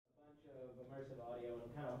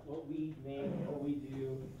kind of what we make, what we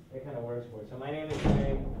do, it kind of works for. So my name is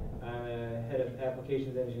Greg. I'm head of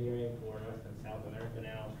applications engineering for North and South America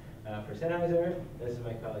now for Sennheiser. This is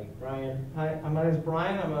my colleague Brian. Hi, my name is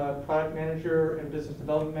Brian. I'm a product manager and business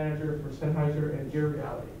development manager for Sennheiser and Ear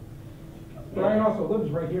Reality. Brian also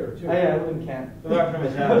lives right here too. I live in Kent. We're from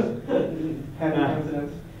his house.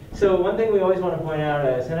 Coincidence. So one thing we always want to point out,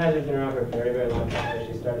 Sennheiser's been around for a very, very long time. We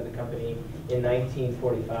actually started the company in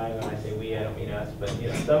 1945. When I say we, I don't mean us, but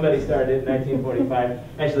somebody started it in 1945.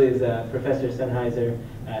 Actually, it's Professor Sennheiser.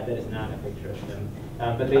 That is not a picture of him.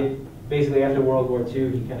 But they basically, after World War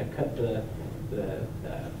II, he kind of cut the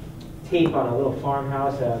tape on a little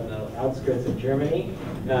farmhouse out in the outskirts of Germany,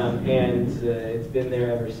 and it's been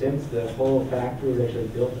there ever since. The whole factory is actually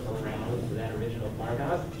built around that original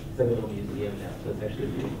farmhouse. It's like a little museum now, so it's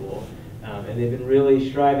actually pretty cool. And they've been really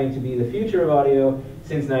striving to be the future of audio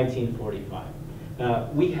since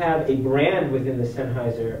 1945. We have a brand within the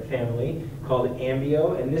Sennheiser family called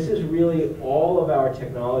Angello, and this is really all of our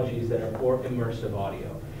technologies that are for immersive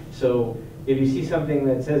audio. So if you see something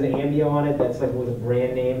that says Angello on it, that's like with a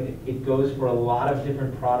brand name. It goes for a lot of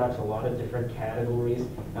different products, a lot of different categories.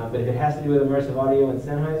 But if it has to do with immersive audio and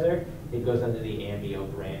Sennheiser, it goes under the Angello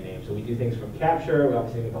brand name. So we do things from capture. We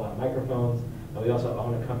obviously make a lot of microphones. We also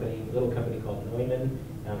own a little company called Neumann,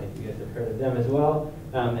 if you guys have heard of them as well.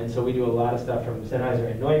 And so we do a lot of stuff from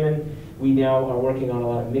Sennheiser and Neumann. We now are working on a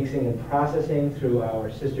lot of mixing and processing through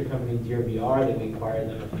our sister company, DearVR, that we acquired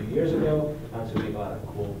them a few years ago. So we make a lot of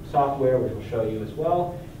cool software, which we'll show you as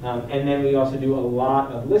well. And then we also do a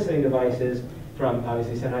lot of listening devices from,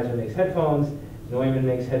 obviously, Sennheiser makes headphones. Neumann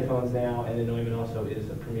makes headphones now, and then Neumann also is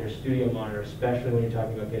a premier studio monitor, especially when you're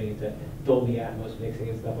talking about getting into Dolby Atmos mixing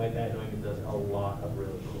and stuff like that. Neumann does a lot of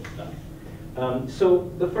really cool stuff.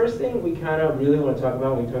 So the first thing we kind of really want to talk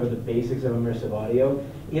about when we talk about the basics of immersive audio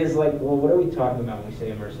is like, well, what are we talking about when we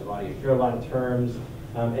say immersive audio? You hear a lot of terms,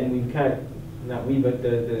 and we've kind of, not we, but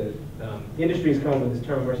the industry has come up with this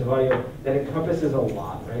term immersive audio that encompasses a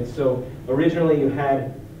lot, right? So originally you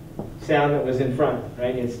had sound that was in front,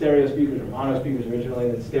 right? You had stereo speakers or mono speakers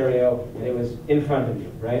originally, then stereo, and it was in front of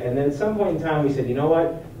you, right? And then at some point in time we said, you know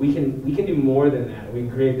what? We can do more than that. We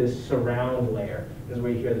can create this surround layer. This is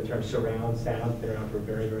where you hear the term surround sound. It's been around for a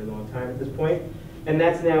very, very long time at this point. And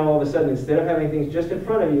that's now all of a sudden, instead of having things just in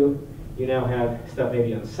front of you, you now have stuff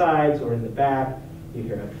maybe on the sides or in the back. You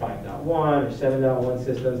hear 5.1 or 7.1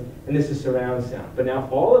 systems, and this is surround sound. But now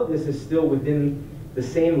all of this is still within the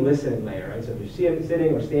same listening layer, right? So if you're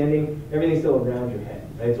sitting or standing, everything's still around your head,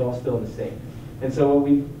 right? It's all still the same. And so what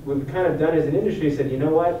we've kind of done as an industry is said, you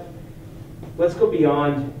know what? Let's go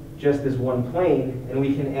beyond just this one plane, and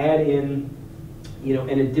we can add in,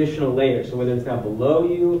 an additional layer. So whether it's now below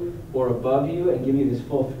you or above you, and give you this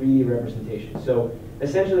full 3D representation. So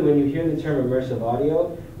essentially, when you hear the term immersive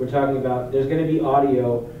audio, we're talking about there's going to be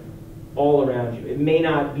audio all around you. It may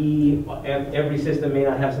not be, every system may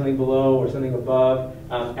not have something below or something above.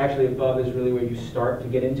 Actually, above is really where you start to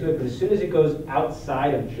get into it. But as soon as it goes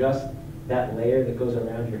outside of just that layer that goes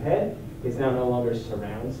around your head, it's now no longer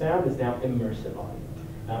surround sound, it's now immersive audio.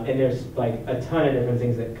 And there's like a ton of different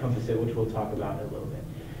things that encompass it, which we'll talk about in a little bit.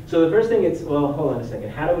 So the first thing is, well, hold on a second.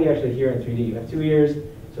 How do we actually hear in 3D? You have 2 ears,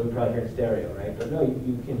 so we probably hear in stereo, right? But no,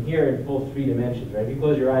 you can hear in full 3 dimensions, right? If you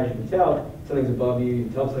close your eyes, you can tell something's above you, you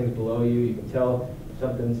can tell something's below you, you can tell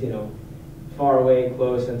something's, far away,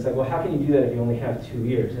 close, and it's like, well, how can you do that if you only have 2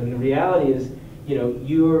 ears? And the reality is,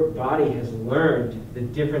 your body has learned the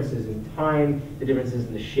differences in time, the differences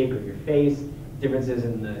in the shape of your face, differences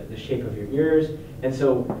in the shape of your ears. And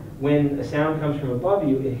so when a sound comes from above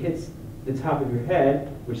you, it hits the top of your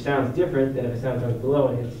head, which sounds different than if a sound comes below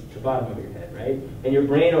and hits the bottom of your head, right? And your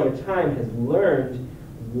brain over time has learned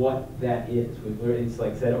what that is. It's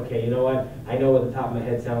like said, okay, you know what? I know what the top of my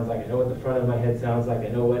head sounds like. I know what the front of my head sounds like. I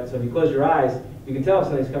know what. So if you close your eyes, you can tell if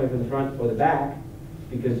something's coming from the front or the back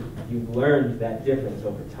because you've learned that difference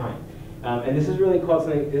over time. And this is really called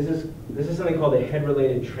something. This is something called a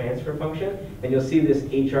head-related transfer function, and you'll see this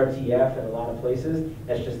HRTF in a lot of places.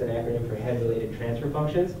 That's just an acronym for head-related transfer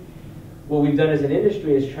functions. What we've done as an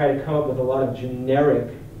industry is try to come up with a lot of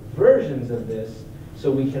generic versions of this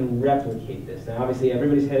so we can replicate this. Now, obviously,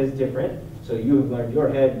 everybody's head is different. So you've learned your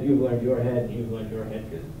head, you've learned your head, and you've learned your head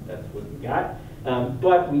because that's what we got.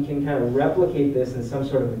 But we can kind of replicate this in some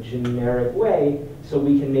sort of a generic way so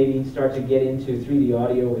we can maybe start to get into 3D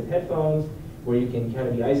audio with headphones where you can kind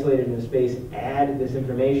of be isolated in a space, add this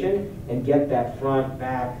information, and get that front,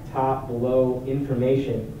 back, top, below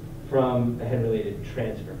information from the head-related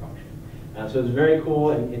transfer function. So it's very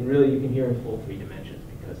cool, and really you can hear in full 3 dimensions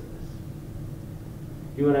because of this.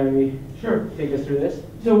 you want to Sure. take us through this?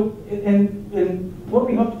 So, and what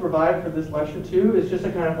we hope to provide for this lecture too is just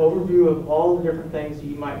a kind of overview of all the different things that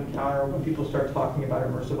you might encounter when people start talking about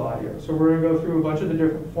immersive audio. So we're going to go through a bunch of the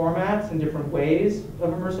different formats and different ways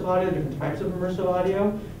of immersive audio, different types of immersive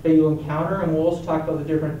audio that you'll encounter, and we'll also talk about the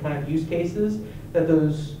different kind of use cases that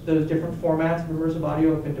those different formats of immersive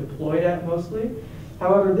audio have been deployed at mostly.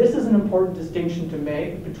 However, this is an important distinction to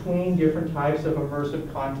make between different types of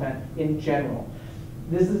immersive content in general.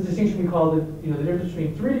 This is a distinction we call the difference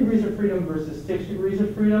between 3 degrees of freedom versus 6 degrees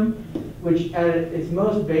of freedom, which at its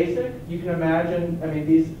most basic, you can imagine, I mean,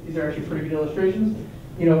 these are actually pretty good illustrations.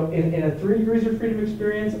 You know, in a 3 degrees of freedom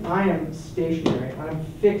experience, I am stationary. I'm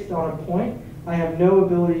fixed on a point. I have no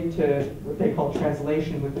ability to what they call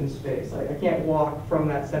translation within space. I can't walk from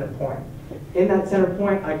that center point. In that center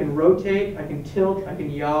point, I can rotate, I can tilt, I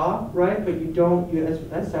can yaw, right? But you don't,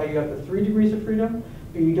 that's how you have the 3 degrees of freedom,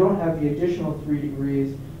 but you don't have the additional 3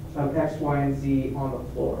 degrees of X, Y, and Z on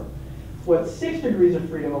the floor. What 6 degrees of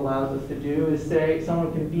freedom allows us to do is say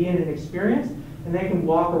someone can be in an experience and they can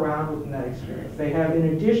walk around within that experience. They have,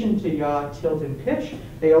 in addition to yaw, tilt, and pitch,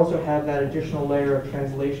 they also have that additional layer of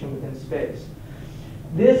translation within space.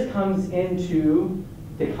 This comes into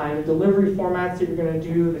the kind of delivery formats that you're going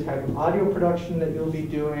to do, the type of audio production that you'll be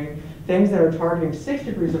doing, things that are targeting 6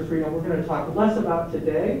 degrees of freedom we're going to talk less about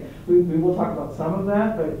today. We will talk about some of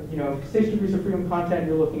that, but 6 degrees of freedom content,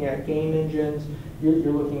 you're looking at game engines, you're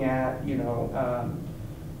looking at,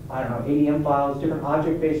 I don't know, ADM files, different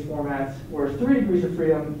object-based formats, whereas 3 degrees of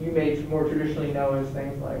freedom you may more traditionally know as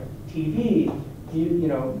things like TV,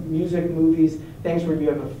 music, movies, things where you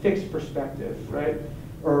have a fixed perspective, right?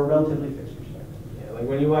 Or a relatively fixed perspective. Yeah, like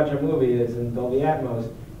when you watch a movie that's in Dolby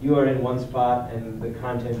Atmos, you are in one spot and the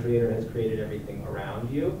content creator has created everything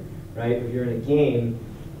around you, right? If you're in a game,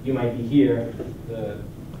 you might be here, the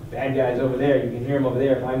bad guy's over there, you can hear him over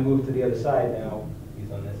there. If I move to the other side now,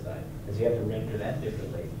 he's on this side. And so you have to render that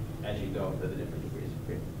differently as you go for the different degrees of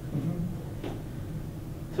freedom.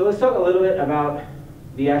 So let's talk a little bit about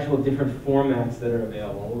the actual different formats that are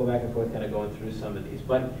available. We'll go back and forth kind of going through some of these.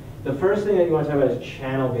 But the first thing that you want to talk about is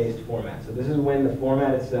channel-based format. So this is when the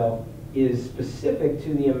format itself is specific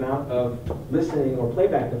to the amount of listening or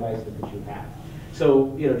playback devices that you have.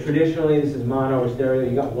 So, traditionally this is mono or stereo.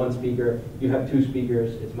 You got one speaker, you have 2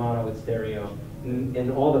 speakers, it's mono, it's stereo,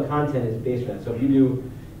 and all the content is based on that. So if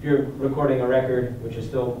you're recording a record, which is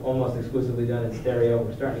still almost exclusively done in stereo,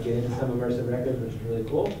 we're starting to get into some immersive records, which is really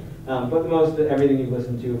cool. But most everything you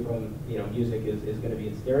listen to from music is going to be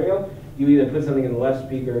in stereo. You either put something in the left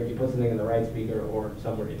speaker, you put something in the right speaker, or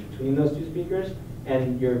somewhere in between those 2 speakers,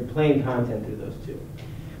 and you're playing content through those 2.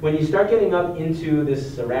 When you start getting up into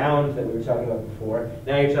this surround that we were talking about before,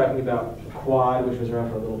 now you're talking about quad, which was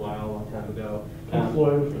around for a little while, a long time ago.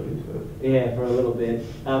 Floyd was really into it. Yeah, for a little bit.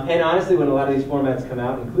 And honestly, when a lot of these formats come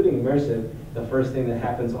out, including immersive, the first thing that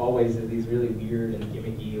happens always is these really weird and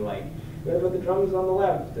gimmicky, like, we're going to put the drums on the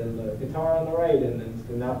left and the guitar on the right, and it's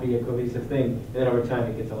going to not be a cohesive thing. And then over time,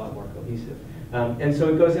 it gets a lot more cohesive. And so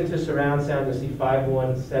it goes into surround sound. You'll see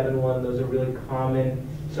 5.1, 7.1. Those are really common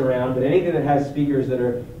surround. But anything that has speakers that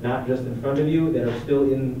are not just in front of you, that are still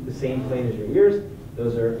in the same plane as your ears,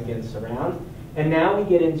 those are, again, surround. And now we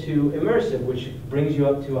get into immersive, which brings you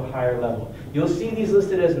up to a higher level. You'll see these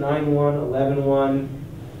listed as 9.1, 11.1,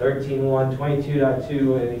 13.1,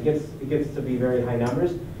 22.2, and it gets to be very high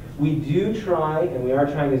numbers. We do try, and we are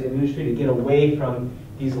trying as an industry, to get away from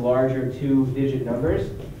these larger 2-digit numbers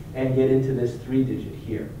and get into this 3-digit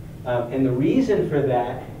here. And the reason for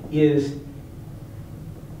that is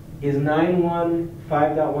 9.1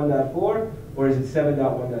 5.1.4, or is it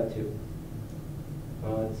 7.1.2?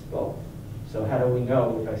 Well, it's both. So how do we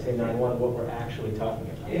know, if I say 9.1, what we're actually talking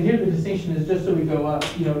about? And here the distinction is, just so we go up,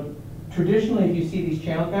 traditionally if you see these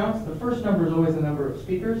channel counts, the first number is always the number of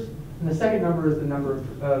speakers, and the second number is the number of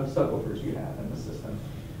subwoofers you have in the system.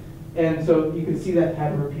 And so you can see that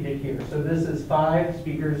pattern repeated here. So this is 5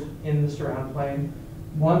 speakers in the surround plane,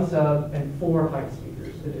 1 sub, and 4 height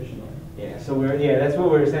speakers additionally. Yeah, so that's what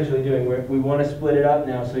we're essentially doing. We want to split it up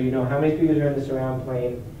now so you know how many speakers are in the surround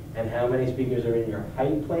plane and how many speakers are in your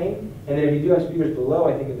height plane. And then if you do have speakers below,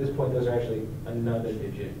 I think at this point those are actually another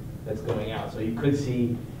digit that's going out. So you could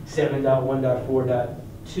see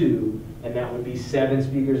 7.1.4.2, and that would be 7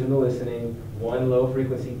 speakers in the listening, 1 low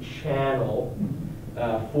frequency channel,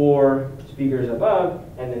 4 speakers above,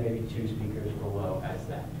 and then maybe 2 speakers below as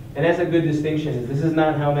that. And that's a good distinction. This is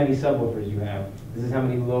not how many subwoofers you have. This is how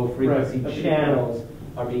many low frequency channels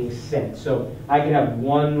are being sent. So I can have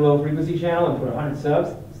 1 low frequency channel and put 100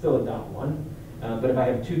 subs, still a .1. But if I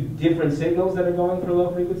have 2 different signals that are going for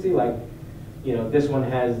low frequency, like you know, this one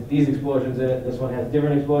has these explosions in it, this one has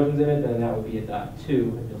different explosions in it, then that would be a .2,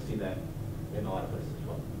 and you'll see that in a lot of places as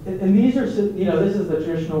well. And these are, you know, this is the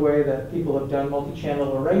traditional way that people have done multi-channel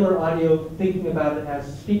or regular audio, thinking about it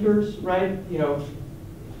as speakers, right? You know,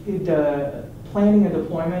 planning a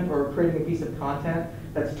deployment or creating a piece of content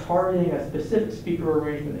that's targeting a specific speaker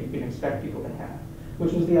arrangement that you can expect people to have,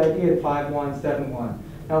 which was the idea at 5.1, 7.1.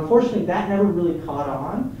 Now, unfortunately, that never really caught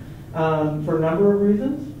on for a number of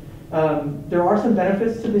reasons. There are some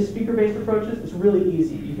benefits to the speaker-based approaches. It's really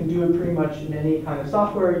easy. You can do it pretty much in any kind of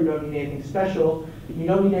software. You don't need anything special. You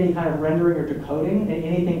don't need any kind of rendering or decoding, and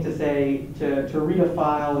anything to say, to read a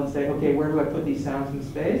file and say, okay, where do I put these sounds in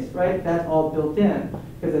space, right? That's all built in,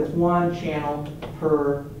 because it's one channel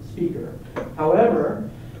per speaker. However,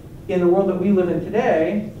 in the world that we live in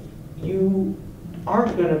today, you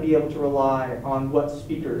aren't going to be able to rely on what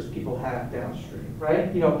speakers people have downstream,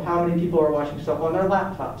 right? You know, how many people are watching stuff on their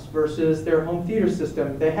laptops versus their home theater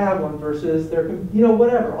system, they have one, versus their, you know,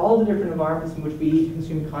 whatever, all the different environments in which we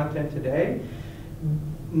consume content today.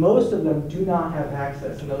 Most of them do not have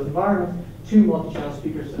access in those environments to multi-channel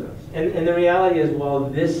speaker setups. And the reality is, well,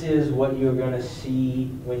 this is what you're going to see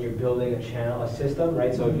when you're building a channel, a system,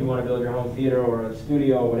 right? So if you want to build your home theater or a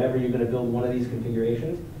studio or whatever, you're going to build one of these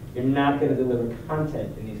configurations. You're not going to deliver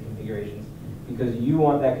content in these configurations because you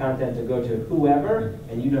want that content to go to whoever,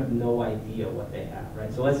 and you have no idea what they have,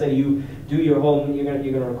 right? So let's say you do your whole, you're going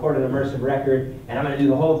to record an immersive record, and I'm going to do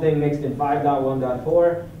the whole thing mixed in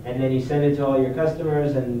 5.1.4, and then you send it to all your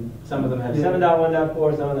customers, and some of them have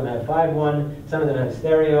 7.1.4, some of them have 5.1, some of them have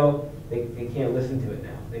stereo. They can't listen to it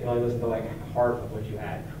now. They can only listen to like half of what you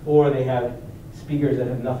had, or they have speakers that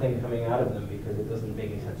have nothing coming out of them because it doesn't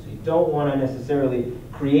make any sense. So you don't want to necessarily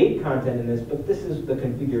create content in this, but this is the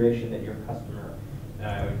configuration that your customer,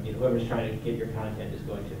 you know, whoever's trying to get your content is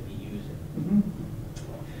going to be using. Mm-hmm.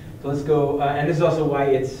 So let's go, and this is also why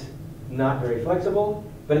it's not very flexible,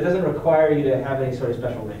 but it doesn't require you to have any sort of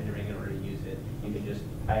special rendering in order to use it. You can just,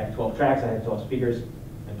 I have 12 tracks, I have 12 speakers,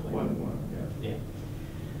 and play. One, yeah.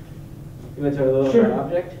 You want to talk a little sure. about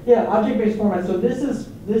object? Yeah, object-based format. So this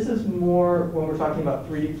is more when we're talking about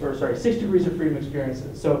 6 degrees of freedom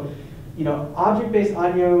experiences. So, you know, object-based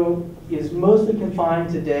audio is mostly confined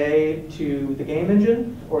today to the game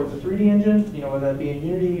engine or the 3D engine, you know, whether that be in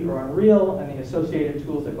Unity or Unreal, and the associated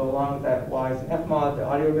tools that go along with that, Wise and Fmod, the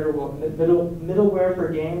audio middleware for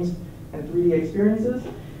games and 3D experiences.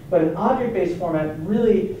 But an object-based format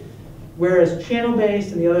really, whereas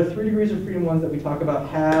channel-based and the other 3 degrees of freedom ones that we talk about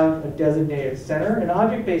have a designated center, an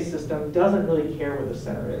object-based system doesn't really care where the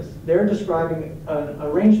center is. They're describing an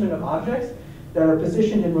arrangement of objects that are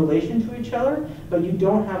positioned in relation to each other, but you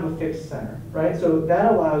don't have a fixed center, right? So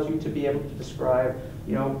that allows you to be able to describe,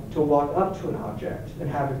 you know, to walk up to an object and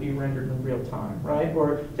have it be rendered in real time, right?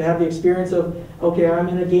 Or to have the experience of, okay, I'm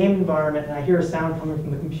in a game environment and I hear a sound coming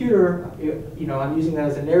from the computer, you know, I'm using that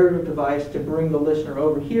as a narrative device to bring the listener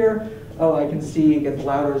over here. Oh, I can see it gets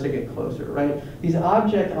louder as I get closer, right? These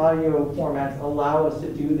object audio formats allow us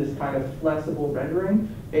to do this kind of flexible rendering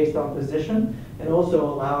based on position, and also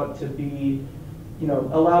allow it to be, you know,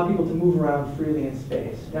 allow people to move around freely in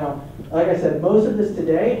space. Now, like I said, most of this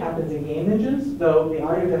today happens in game engines, though the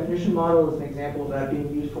audio definition model is an example of that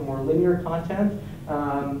being used for more linear content.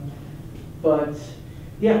 But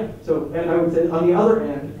yeah, so and I would say on the other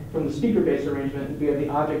end, from the speaker-based arrangement, we have the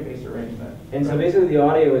object-based arrangement. And so basically the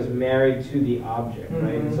audio is married to the object,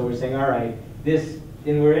 right? And so we're saying, all right,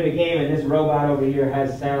 we're in a game and this robot over here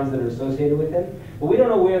has sounds that are associated with him, but we don't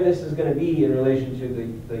know where this is going to be in relation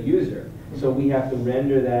to the user. So we have to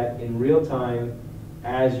render that in real time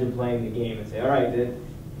as you're playing the game and say, all right,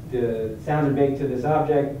 the sounds are baked to this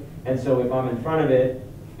object, and so if I'm in front of it,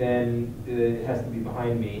 then it has to be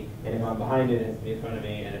behind me, and if I'm behind it, it has to be in front of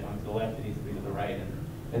me, and if I'm to the left, it needs to be to the right,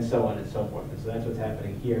 and so on and so forth. And so that's what's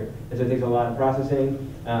happening here. And so it takes a lot of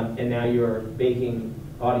processing, and now you're baking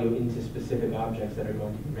audio into specific objects that are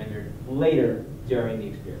going to be rendered later during the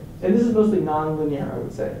experience. And this is mostly non-linear, I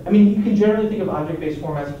would say. I mean, you can generally think of object-based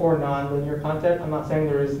formats for non-linear content. I'm not saying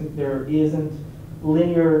there isn't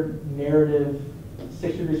linear narrative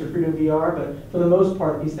 6 degrees of freedom VR, but for the most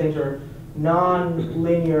part, these things are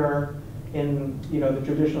non-linear in, you know, the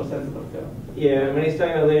traditional sense of a film. Yeah, when he's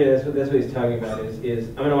talking about linear, that's what he's talking about is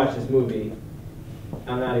I'm going to watch this movie.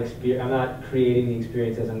 I'm not creating the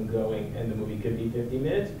experience as I'm going, and the movie could be 50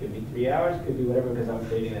 minutes, it could be 3 hours, it could be whatever, because I'm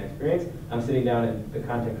creating that experience. I'm sitting down and the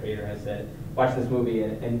content creator has said, watch this movie,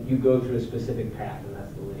 and you go through a specific path, and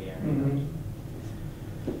that's the linearity. Mm-hmm.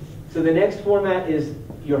 So the next format is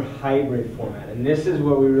your hybrid format, and this is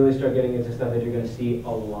where we really start getting into stuff that you're going to see a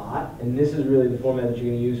lot, and this is really the format that you're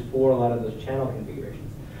going to use for a lot of those channel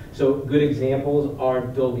configurations. So good examples are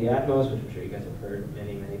Dolby Atmos, which I'm sure you guys have heard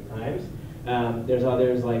many, many times. There's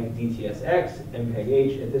others like DTS:X,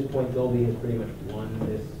 MPEG-H. At this point, Dolby has pretty much won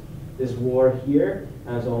this war here.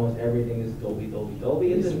 So almost everything is Dolby, Dolby,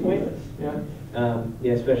 Dolby at this point.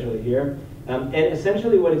 Yeah, especially here. And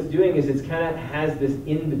essentially what it's doing is it's kind of has this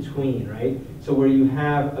in-between, right? So where you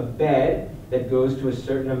have a bed that goes to a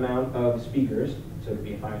certain amount of speakers, so it could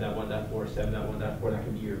be 5.1.4, 7.1.4, that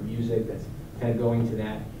could be your music that's kind of going to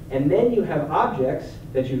that. And then you have objects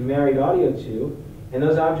that you've married audio to, and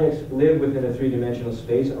those objects live within a three-dimensional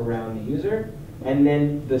space around the user, and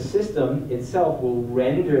then the system itself will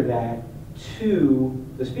render that to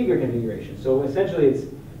the speaker configuration. So essentially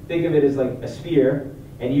think of it as like a sphere,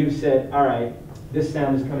 and you've said, all right, this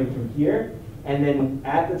sound is coming from here, and then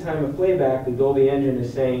at the time of playback, the Dolby engine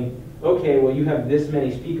is saying, okay, well you have this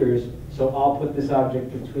many speakers, so I'll put this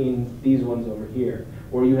object between these ones over here.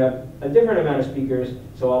 Or you have a different amount of speakers,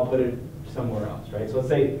 so I'll put it somewhere else, right? So let's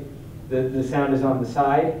say the sound is on the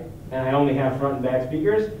side, and I only have front and back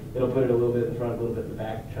speakers, it'll put it a little bit in the front, a little bit in the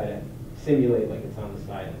back, try to simulate like it's on the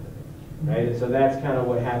side, right? And so that's kind of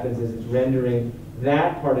what happens is it's rendering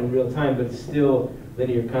that part in real time, but still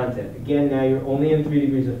linear content. Again, now you're only in 3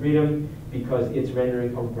 degrees of freedom because it's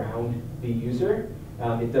rendering around the user.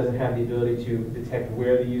 It doesn't have the ability to detect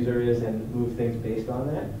where the user is and move things based on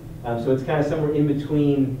that. So it's kind of somewhere in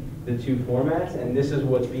between the two formats, and this is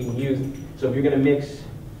what's being used. So if you're going to mix,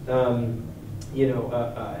 an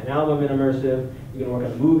album in immersive, you're going to work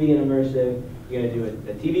on a movie in immersive, you're going to do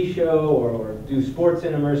a TV show or do sports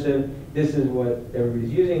in immersive, this is what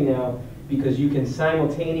everybody's using now, because you can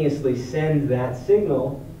simultaneously send that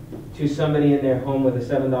signal to somebody in their home with a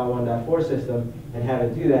 7.1.4 system and have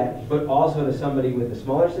it do that, but also to somebody with a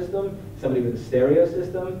smaller system, somebody with a stereo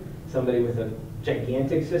system, somebody with a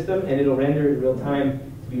gigantic system, and it'll render it in real time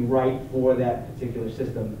to be right for that particular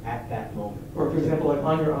system at that moment. Or for example, like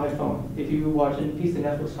on your iPhone, if you watch a piece of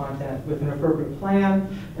Netflix content with an appropriate plan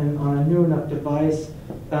and on a new enough device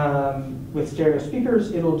with stereo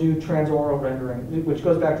speakers, it'll do transaural rendering, which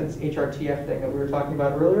goes back to this HRTF thing that we were talking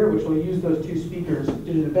about earlier, which will use those two speakers to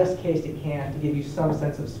do the best case it can to give you some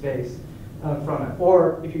sense of space from it.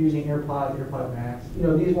 Or if you're using AirPods, AirPod Max,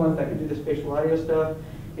 these ones that can do the spatial audio stuff.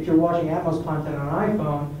 If you're watching Atmos content on an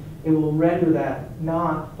iPhone, it will render that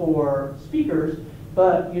not for speakers,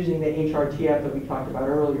 but using the HRTF that we talked about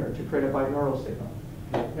earlier to create a binaural signal.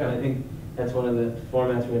 Yeah, I think that's one of the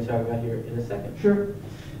formats we're going to talk about here in a second. Sure.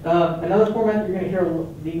 Another format you may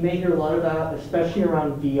hear a lot about, especially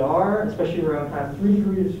around VR, especially around kind of 3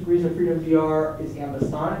 degrees of freedom VR, is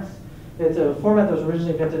ambisonics. It's a format that was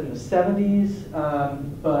originally invented in the 70s,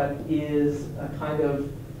 but is a kind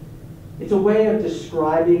of, it's a way of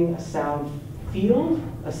describing a sound field,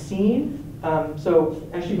 a scene. So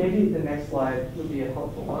actually maybe the next slide would be a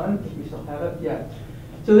helpful one, if we still have it. Yeah.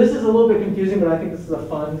 So this is a little bit confusing, but I think this is a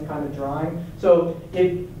fun kind of drawing. So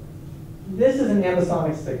this is an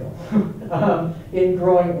ambisonic signal in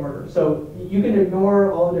growing order. So you can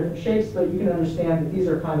ignore all the different shapes, but you can understand that these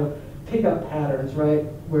are kind of pickup patterns, right,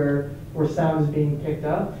 where sound is being picked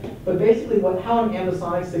up. But basically how an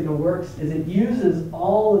ambisonic signal works is it uses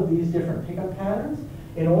all of these different pickup patterns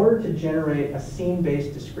in order to generate a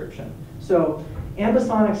scene-based description. So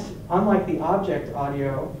ambisonics, unlike the object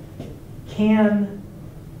audio, the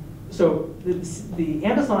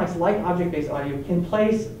ambisonics, like object-based audio, can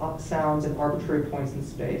place sounds in arbitrary points in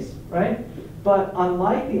space, right? But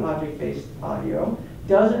unlike the object-based audio,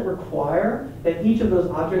 doesn't require that each of those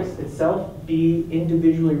objects itself be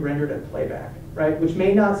individually rendered at playback, right? Which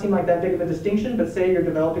may not seem like that big of a distinction, but say you're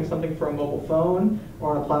developing something for a mobile phone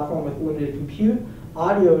or on a platform with limited compute,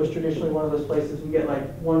 audio is traditionally one of those places we get like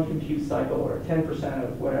 1 compute cycle or 10%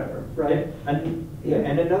 of whatever, right? And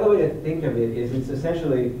another way to think of it is it's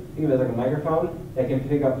essentially, think of it as like a microphone that can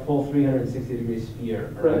pick up full 360-degree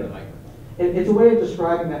sphere around the microphone. It's a way of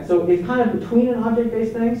describing that. So it's kind of between an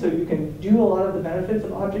object-based thing, so you can do a lot of the benefits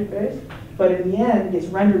of object-based, but in the end, it's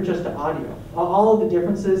rendered just to audio. All of the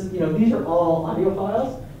differences, these are all audio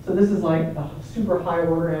files. So this is like a super high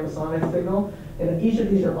order ambisonic signal. And each of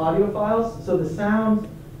these are audio files. So the sound,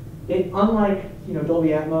 unlike Dolby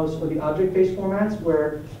Atmos or the object-based formats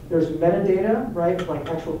where there's metadata, right, like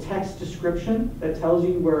actual text description that tells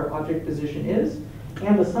you where object position is,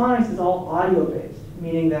 ambisonics is all audio-based,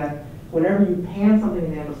 meaning that whenever you pan something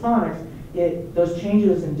in ambisonics, those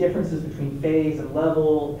changes and differences between phase and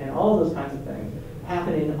level and all those kinds of things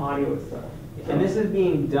happen in audio itself. And this is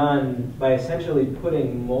being done by essentially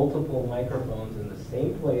putting multiple microphones in the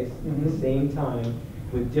same place at the same time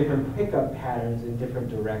with different pickup patterns in different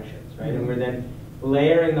directions, right? And we're then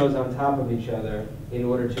layering those on top of each other in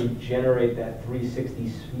order to generate that 360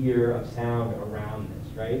 sphere of sound around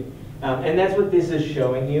this, right? And that's what this is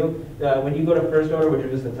showing you. When you go to first order, which are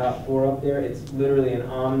just the top 4 up there, it's literally an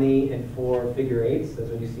omni and 4 figure 8s. That's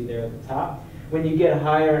what you see there at the top. When you get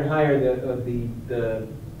higher and higher, the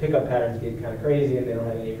pickup patterns get kind of crazy and they don't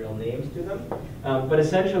have any real names to them. But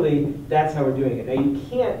essentially, that's how we're doing it. Now, you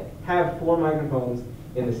can't have 4 microphones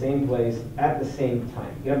in the same place at the same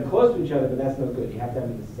time. You have them close to each other, but that's no good. You have to have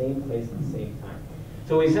them in the same place at the same time.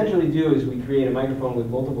 So what we essentially do is we create a microphone with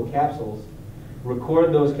multiple capsules,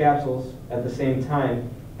 record those capsules at the same time,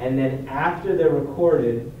 and then after they're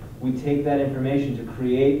recorded, we take that information to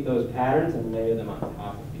create those patterns and layer them on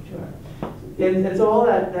top of each other. And so all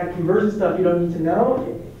that conversion stuff you don't need to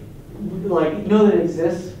know, like, you know that it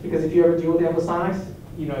exists, because if you ever deal with ambisonics,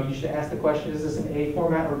 you know, you should ask the question, is this an A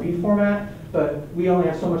format or B format? But we only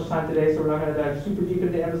have so much time today, so we're not going to dive super deep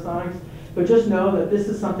into ambisonics. But just know that this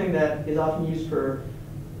is something that is often used for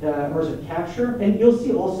immersive capture. And you'll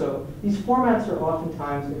see also, these formats are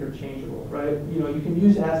oftentimes interchangeable, right? You know, you can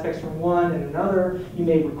use aspects from one and another. You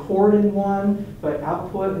may record in one, but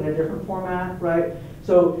output in a different format, right?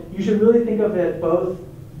 So you should really think of it both,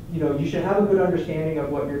 you know, you should have a good understanding of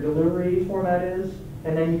what your delivery format is,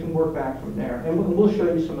 and then you can work back from there. And we'll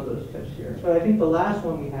show you some of those tips here. But I think the last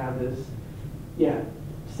one we have is, yeah,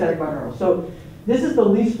 static binaural. So this is the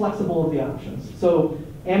least flexible of the options. So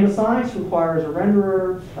ambisonics requires a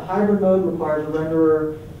renderer, the hybrid mode requires a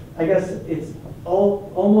renderer. I guess it's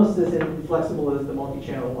almost as inflexible as the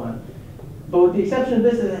multi-channel one. But with the exception of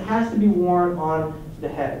this, is it has to be worn on the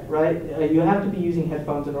head, right? You have to be using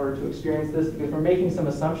headphones in order to experience this, because we're making some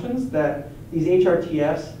assumptions that these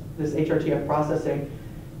HRTFs, this HRTF processing,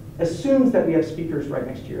 assumes that we have speakers right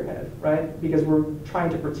next to your head, right? Because we're trying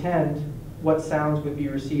to pretend what sounds would be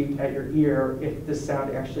received at your ear if this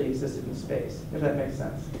sound actually existed in space, if that makes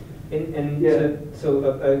sense. And yeah.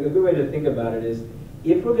 So a good way to think about it is,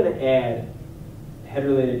 if we're going to add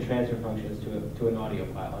head-related transfer functions to an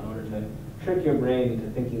audio file in order to trick your brain into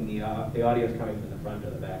thinking the audio is coming from the front or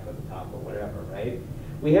the back or the top or whatever, right?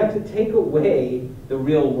 We have to take away the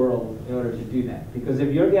real world in order to do that. Because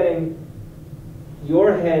if you're getting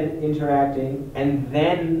your head interacting and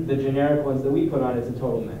then the generic ones that we put on, it's a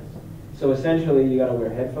total mess. So essentially, you got to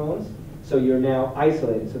wear headphones. So you're now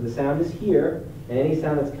isolated. So the sound is here, and any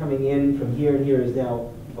sound that's coming in from here and here is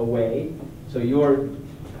now away. So your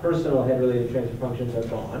personal head-related transfer functions are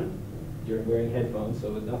gone. You're wearing headphones,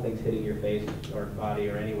 so nothing's hitting your face or body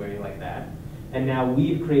or anywhere like that. And now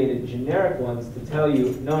we've created generic ones to tell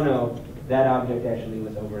you, no, that object actually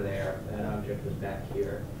was over there. That object was back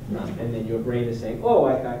here. And then your brain is saying, oh,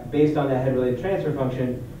 based on that head-related transfer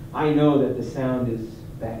function, I know that the sound is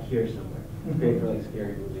back here somewhere. It's great for like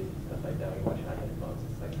scary movies and stuff like that. We watch it on headphones.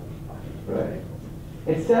 It's like right.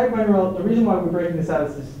 And static binaural, the reason why we're breaking this out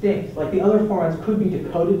is distinct. Like the other formats could be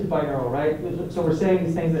decoded to binaural, right? So we're saying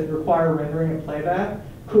these things that require rendering and playback,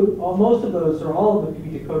 most of those or all of them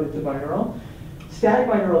could be decoded to binaural. Static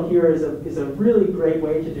binaural here is a really great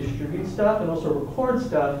way to distribute stuff and also record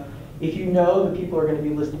stuff if you know that people are going to be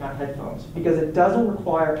listening on headphones, because it doesn't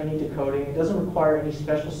require any decoding, it doesn't require any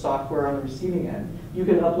special software on the receiving end. You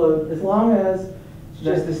can upload, as long as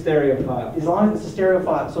just a stereo file. As long as it's a stereo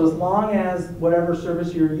file. So as long as whatever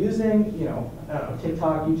service you're using, you know, I don't know,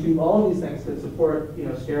 TikTok, YouTube, all of these things that support, you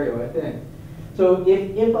know, stereo, I think. So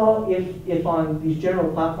if on these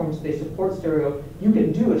general platforms they support stereo, you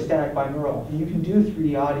can do a static binaural, and you can do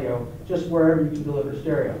 3D audio just wherever you can deliver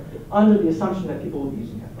stereo, under the assumption that people will be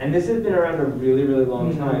using it. And this has been around a really, really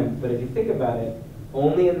long time, but if you think about it,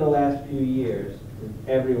 only in the last few years does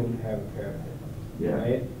everyone have a pair of headphones,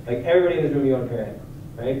 right? Like everybody in this room, you own a pair of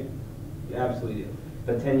headphones, right? You absolutely do.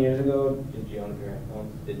 But 10 years ago, did you own a pair of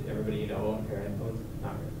headphones? Did everybody you know own a pair of headphones?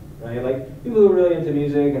 Not really, right? Like people who are really into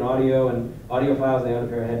music and audio files, they own a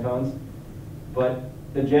pair of headphones. But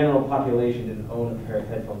the general population didn't own a pair of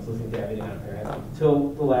headphones, listening to everything on a pair of headphones,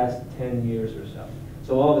 until the last 10 years or so.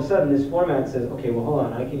 So all of a sudden, this format says, okay, well, hold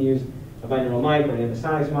on, I can use a binaural mic or an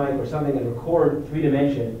ambisonics mic or something and record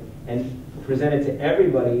 3-dimension and present it to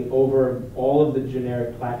everybody over all of the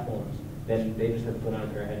generic platforms. Then they just have to put on a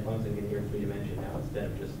pair of headphones and can hear 3-dimension now instead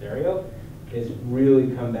of just stereo. It's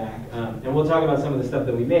really come back. And we'll talk about some of the stuff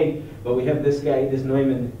that we make, but we have this guy, this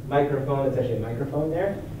Neumann microphone. It's actually a microphone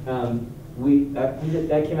there.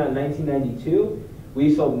 That came out in 1992.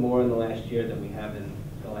 We sold more in the last year than we have in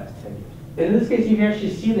the last 10 years. In this case, you can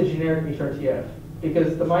actually see the generic HRTF,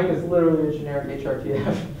 because the mic is literally a generic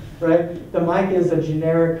HRTF, right? The mic is a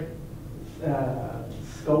generic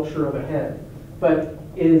sculpture of a head, but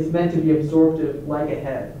it is meant to be absorptive like a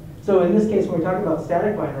head. So in this case, when we talk about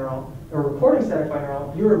static binaural, or recording static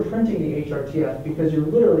binaural, you're imprinting the HRTF because you're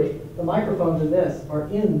literally, the microphones in this are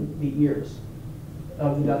in the ears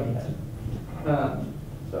of the dummy head.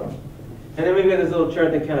 So. And then we've got this little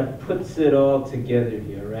chart that kind of puts it all together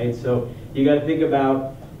here, right? So you got to think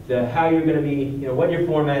about how you're going to be, what your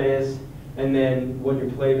format is, and then what your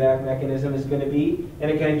playback mechanism is going to be, and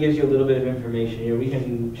it kind of gives you a little bit of information. We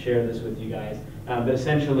can share this with you guys, but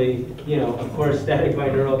essentially, of course, static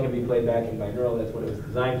binaural can be played back in binaural. That's what it was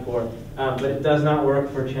designed for, but it does not work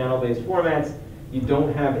for channel-based formats. You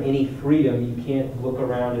don't have any freedom. You can't look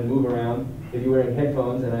around and move around. If you're wearing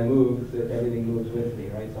headphones and I move, everything moves with me,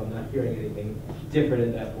 right? So I'm not hearing anything different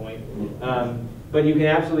at that point. But you can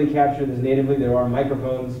absolutely capture this natively. There are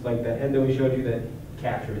microphones like that head that we showed you that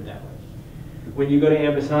capture it that way. When you go to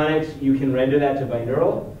ambisonics, you can render that to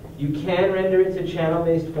binaural. You can render it to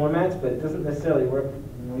channel-based formats, but it doesn't necessarily work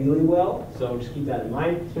really well, so just keep that in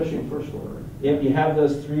mind. Especially in first order. Yep, you have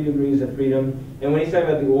those 3 degrees of freedom. And when he's talking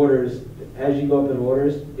about the orders, as you go up in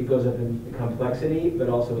orders, it goes up in complexity, but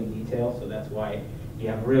also in detail, so that's why you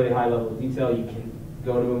have really high level of detail. You can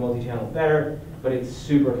go to a multi-channel better, but it's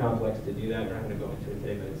super complex to do that. We're not going to go into it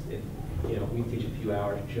today, but we teach a few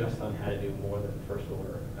hours just on how to do more than first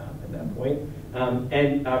order at that point.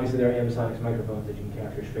 And obviously there are ambisonics microphones that you can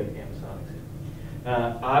capture straight in ambisonics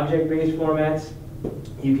in. Object-based formats,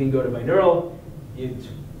 you can go to binaural. It's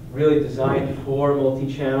really designed for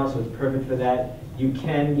multi-channel, so it's perfect for that. You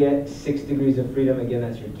can get 6 degrees of freedom. Again,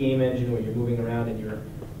 that's your game engine where you're moving around and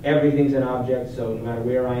everything's an object, so no matter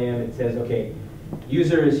where I am, it says, okay,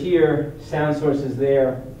 user is here, sound source is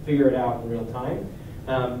there, figure it out in real time.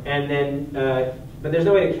 But there's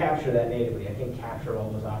no way to capture that natively. I can't capture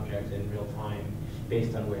all those objects in real time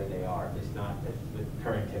based on where they are, at least not with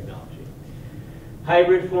current technology.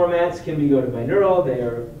 Hybrid formats can go to binaural. They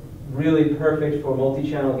are really perfect for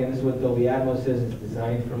multi-channel. Again, this is what Dolby Atmos is. It's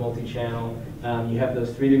designed for multi-channel. You have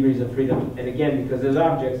those 3 degrees of freedom. And again, because there's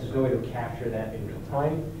objects, there's no way to capture that in real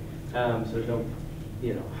time. So there's no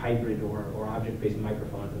hybrid or object-based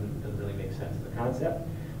microphone. It doesn't really make sense in the concept.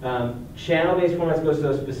 Channel-based formats goes to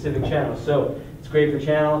those specific channels. So it's great for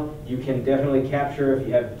channel. You can definitely capture, if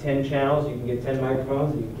you have 10 channels, you can get 10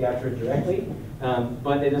 microphones and you can capture it directly.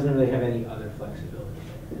 But it doesn't really have any other flexibility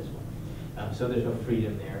in this one. So there's no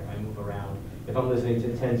freedom there if I move around. If I'm listening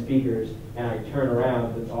to 10 speakers and I turn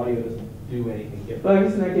around, the audio doesn't do anything different. Well, I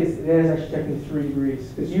guess in that case, that is actually technically 3 degrees,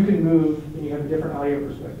 because you can move and you have a different audio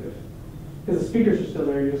perspective. Because the speakers are still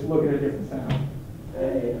there, you just look at a different sound.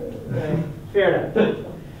 Fair enough.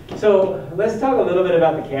 So let's talk a little bit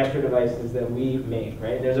about the capture devices that we make,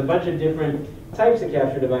 right? There's a bunch of different types of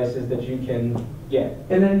capture devices that you can get.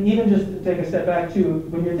 And then even just to take a step back too,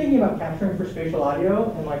 when you're thinking about capturing for spatial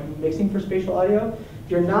audio and like mixing for spatial audio,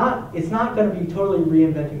 it's not going to be totally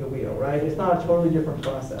reinventing the wheel, right? It's not a totally different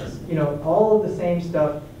process. All of the same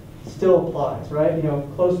stuff still applies, right?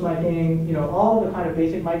 Close miking, all of the kind of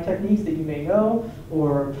basic mic techniques that you may know,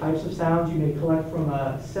 or types of sounds you may collect from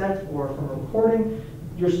a set or from a recording,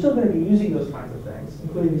 you're still going to be using those kinds of things,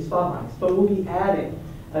 including these spot mics, but we'll be adding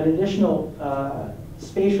an additional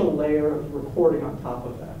spatial layer of recording on top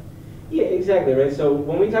of that. Yeah, exactly, right? So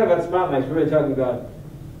when we talk about spot mics, we're really talking about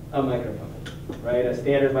a microphone, right? A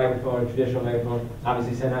standard microphone, a traditional microphone.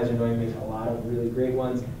 Obviously, Sennheiser makes a lot of really great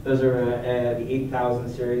ones. Those are the 8000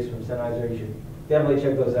 series from Sennheiser. You should definitely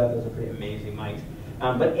check those out. Those are pretty amazing mics.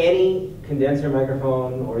 But any condenser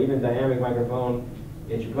microphone or even dynamic microphone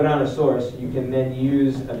that you put on a source, you can then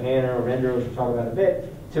use a panner or renderer, which we'll talk about in a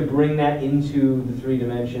bit, to bring that into the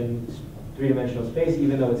three-dimensional space,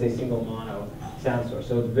 even though it's a single mono sound source.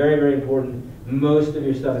 So it's very, very important. Most of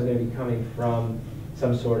your stuff is going to be coming from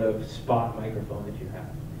some sort of spot microphone that you have.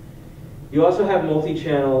 You also have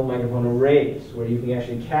multi-channel microphone arrays, where you can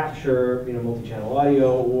actually capture, multi-channel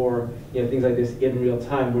audio or things like this in real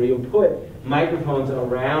time, where you'll put microphones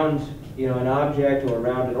around, an object or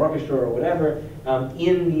around an orchestra or whatever,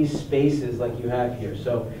 in these spaces like you have here.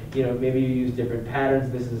 So, maybe you use different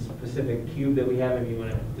patterns. This is a specific cube that we have. Maybe you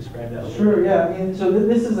want to describe that a little bit. Sure. Yeah. So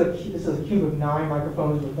this is a cube of 9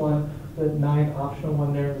 microphones with the 9th optional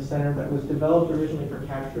one there in the center that was developed originally for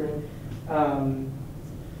capturing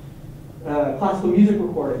classical music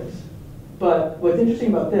recordings. But what's interesting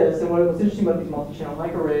about this, and what's interesting about these multi-channel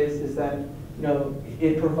microarrays, is that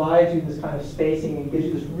it provides you this kind of spacing and gives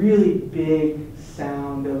you this really big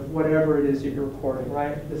sound of whatever it is that you're recording,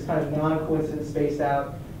 right? This kind of non-coincident spaced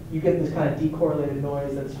out. You get this kind of decorrelated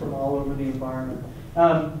noise that's from all over the environment.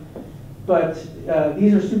 But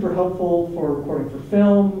these are super helpful for recording for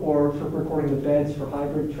film or for recording the beds for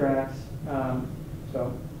hybrid tracks.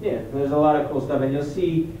 Yeah, there's a lot of cool stuff, and you'll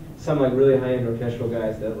see some like really high-end orchestral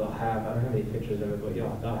guys that will have, I don't have any pictures of it, but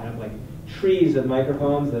they'll have like trees of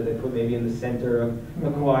microphones that they put maybe in the center of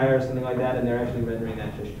a choir or something like that, and they're actually rendering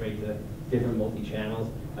that just straight to different multi-channels.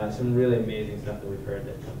 Some really amazing stuff that we've heard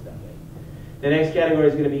that comes that way. The next category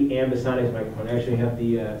is going to be ambisonics microphone. I actually have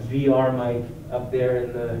the VR mic up there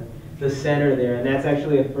in the center there, and that's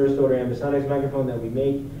actually a first-order ambisonics microphone that we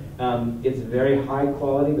make. It's very high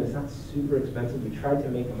quality, but it's not super expensive. We tried to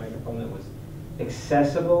make a microphone that was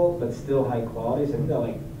accessible, but still high quality, so I think they're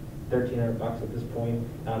like $1,300 at this point.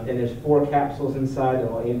 And there's 4 capsules inside that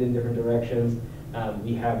are all aimed in different directions.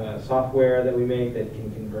 We have a software that we make that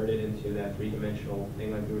can convert it into that 3-dimensional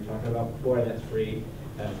thing like we were talking about before, and that's free.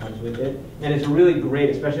 Comes with it. And it's really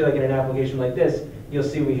great, especially like in an application like this. You'll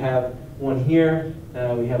see we have one here,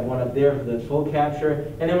 we have one up there for the full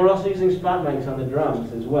capture, and then we're also using spot mics on the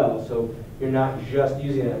drums as well, so you're not just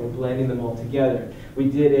using it, we're blending them all together.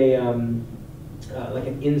 We did a like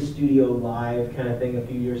an in-studio live kind of thing a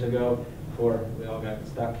few years ago before we all got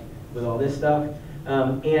stuck with all this stuff.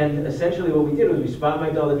 And essentially what we did was we spot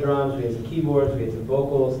mic'd all the drums, we had some keyboards, we had some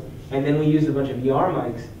vocals, and then we used a bunch of VR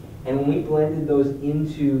mics. And when we blended those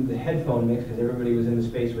into the headphone mix, because everybody was in the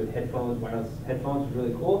space with headphones, wireless headphones was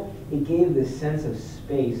really cool, it gave this sense of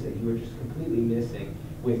space that you were just completely missing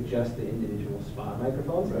with just the individual spot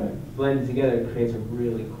microphones. Right. Blended together, it creates a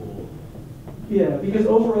really cool. Yeah, because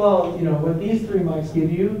overall, you know, what these 3 mics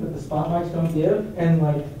give you that the spot mics don't give, and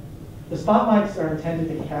like the spot mics are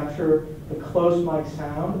intended to capture the close mic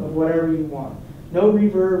sound of whatever you want. No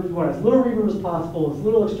reverb, you want as little reverb as possible, as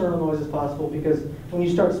little external noise as possible, because when you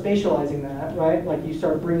start spatializing that, right, like you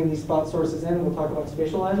start bringing these spot sources in, we'll talk about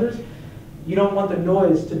spatializers, you don't want the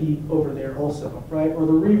noise to be over there also, right, or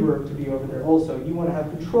the reverb to be over there also. You want to have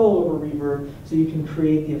control over reverb so you can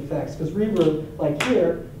create the effects, because reverb, like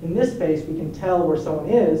here, in this space, we can tell where someone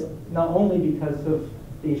is, not only because of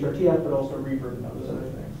the HRTF, but also reverb and those other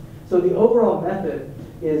things. So the overall method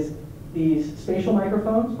is these spatial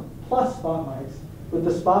microphones plus spot mics, with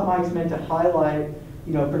the spot mics meant to highlight,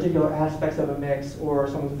 you know, particular aspects of a mix or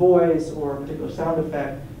someone's voice or a particular sound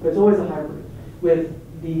effect, but it's always a hybrid. With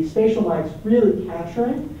the spatial mics really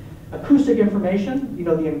capturing acoustic information, you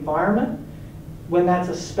know, the environment, when that's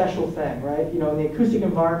a special thing, right? You know, in the acoustic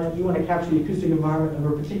environment, you want to capture the acoustic environment of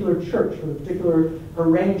a particular church or a particular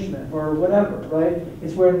arrangement or whatever, right?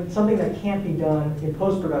 It's where something that can't be done in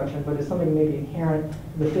post-production, but is something maybe inherent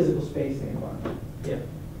in the physical space in the environment. Yeah.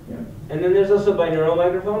 Yeah. And then there's also binaural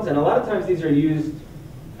microphones, and a lot of times these are used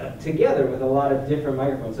together with a lot of different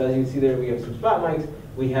microphones. So as you can see there, we have some spot mics.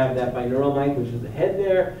 We have that binaural mic, which is the head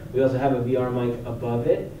there. We also have a VR mic above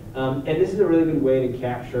it. And this is a really good way to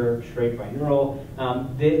capture straight binaural.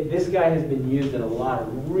 This guy has been used in a lot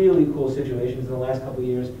of really cool situations in the last couple of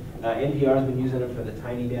years. NPR has been using it for the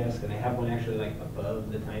tiny desk, and they have one actually like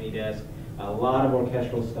above the tiny desk. A lot of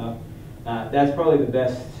orchestral stuff. That's probably the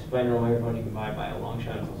best binaural microphone you can buy by a long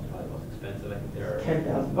shot. It's also probably the most expensive. I think they're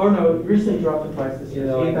 $10,000. Oh no, it recently dropped the price this year.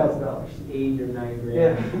 It's $8,000. 8 or 9 grand Yeah.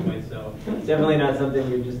 at this point. So it's definitely not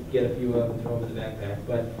something you just get a few of and throw them in the backpack.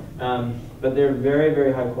 But they're very,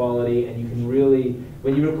 very high quality, and you can really,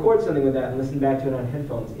 when you record something with that and listen back to it on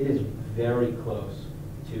headphones, it is very close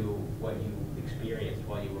to what you experienced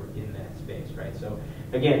while you were in that space, right? So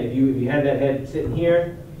again, if you had that head sitting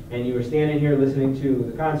here, and you were standing here listening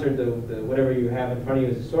to the concert, the whatever you have in front of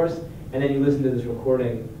you as a source, and then you listen to this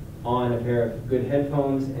recording on a pair of good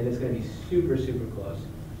headphones, and it's going to be super, super close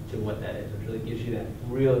to what that is, which really gives you that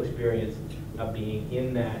real experience of being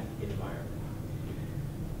in that environment.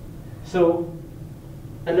 So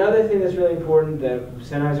another thing that's really important that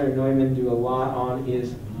Sennheiser and Neumann do a lot on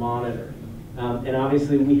is monitor. And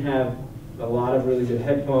obviously we have a lot of really good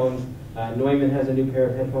headphones. Neumann has a new pair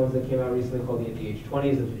of headphones that came out recently called the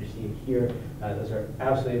MDH20s, that's what you're seeing here. Those are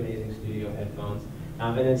absolutely amazing studio headphones.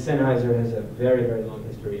 And then Sennheiser has a very, very long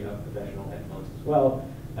history of professional headphones as well.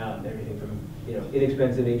 Everything from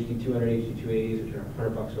inexpensive HD200, HD280s, which are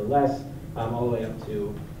 $100 or less, all the way up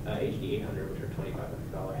to HD800, which are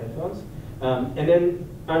 $2,500 headphones. And then,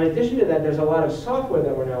 in addition to that, there's a lot of software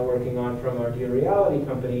that we're now working on from our Dear Reality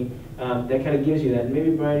company that kind of gives you that. And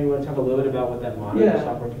maybe, Brian, you want to talk a little bit about what that monitor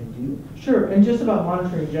software can do? Sure, and just about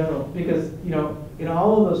monitoring in general, because in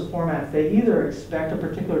all of those formats, they either expect a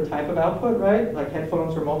particular type of output, right, like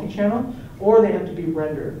headphones or multi-channel, or they have to be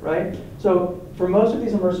rendered, right? So for most of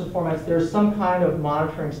these immersive formats, there's some kind of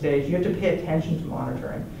monitoring stage. You have to pay attention to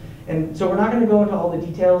monitoring. And so we're not going to go into all the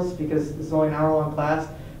details because this is only an hour-long class,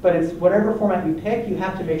 but it's whatever format you pick, you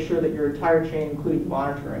have to make sure that your entire chain, including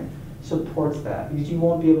monitoring, supports that, because you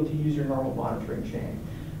won't be able to use your normal monitoring chain.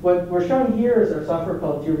 What we're showing here is our software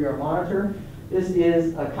called DearVR Monitor. This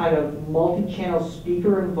is a kind of multi-channel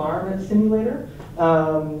speaker environment simulator.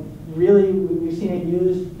 Really, we've seen it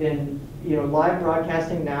used in live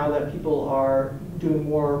broadcasting now that people are doing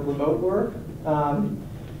more remote work. And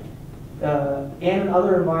in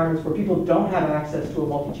other environments where people don't have access to a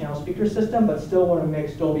multi-channel speaker system but still want to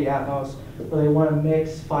mix Dolby Atmos, or they want to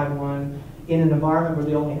mix 5.1 in an environment where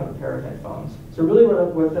they only have a pair of headphones. So really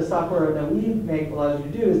what the software that we make allows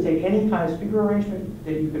you to do is take any kind of speaker arrangement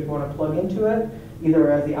that you could want to plug into it,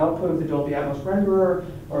 either as the output of the Dolby Atmos renderer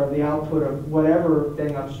or the output of whatever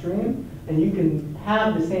thing upstream, and you can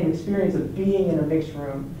have the same experience of being in a mixed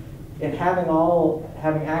room and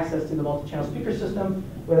having access to the multi-channel speaker system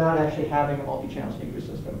without actually having a multi-channel speaker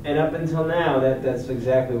system. And up until now, that's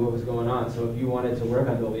exactly what was going on. So if you wanted to work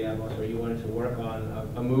on Dolby Atmos, or you wanted to work on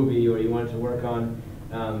a movie, or you wanted to work on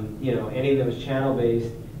any that was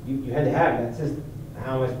channel-based, you had to have that system.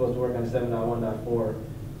 How am I supposed to work on a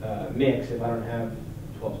 7.1.4 mix if I don't have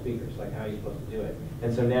 12 speakers? Like, how are you supposed to do it?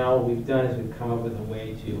 And so now what we've done is we've come up with a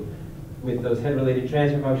way to, with those head-related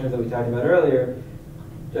transfer functions that we talked about earlier,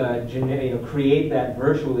 create that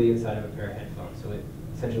virtually inside of a pair of headphones. So it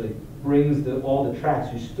essentially brings all the tracks.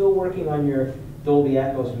 You're still working on your Dolby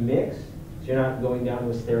Atmos mix, so you're not going down to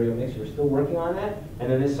a stereo mix. You're still working on that. And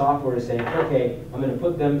then this software is saying, okay, I'm going to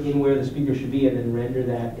put them in where the speaker should be and then render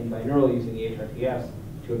that in binaural using the HRTFs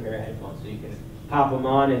to a pair of headphones. So you can pop them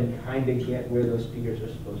on and kind of get where those speakers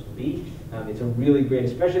are supposed to be. It's a really great,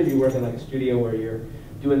 especially if you're working like a studio where you're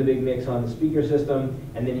doing the big mix on the speaker system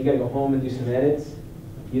and then you got to go home and do some edits.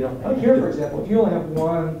 Like here, for example, if you only have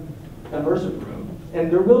one immersive room, and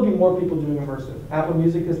there will be more people doing immersive. Apple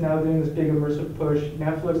Music is now doing this big immersive push.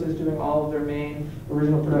 Netflix is doing all of their main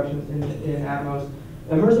original productions in Atmos.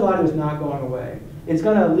 Immersive audio is not going away. It's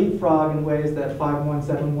going to leapfrog in ways that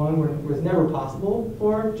 5.1.7.1 was never possible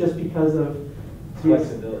for, just because of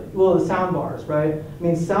flexibility. Well, the sound bars, right? I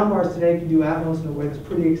mean, sound bars today can do Atmos in a way that's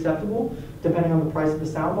pretty acceptable, depending on the price of the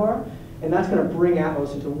sound bar. And that's going to bring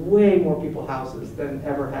Atmos into way more people's houses than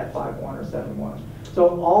ever had 5.1 or 7.1.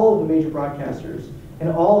 So all of the major broadcasters and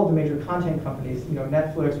all of the major content companies,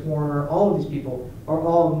 Netflix, Warner, all of these people are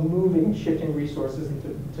all moving and shifting resources into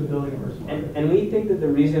building immersive audio. And we think that the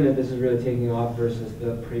reason that this is really taking off versus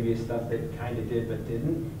the previous stuff that kind of did but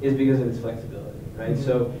didn't is because of its flexibility, right? Mm-hmm.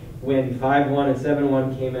 So when 5.1 and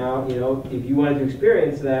 7.1 came out, if you wanted to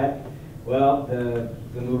experience that, well,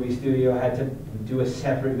 the movie studio had to do a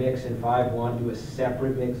separate mix in 5.1, do a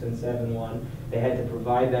separate mix in 7.1. They had to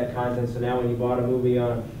provide that content, so now when you bought a movie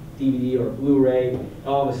on a DVD or a Blu-ray,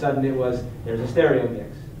 all of a sudden there's a stereo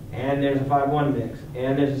mix, and there's a 5.1 mix,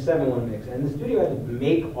 and there's a 7.1 mix. And the studio had to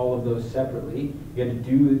make all of those separately. You had to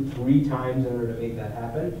do it 3 times in order to make that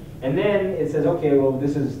happen. And then it says, okay, well,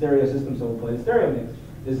 this is a stereo system, so we'll play the stereo mix.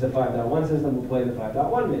 This is a 5.1 system, we'll play the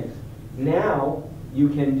 5.1 mix. Now you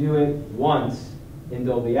can do it once in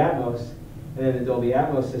Dolby Atmos, and then the Dolby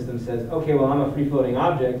Atmos system says, okay, well, I'm a free-floating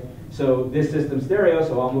object, so this system's stereo,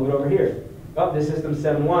 so I'll move it over here. Oh, this system's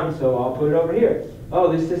 7.1, so I'll put it over here. Oh,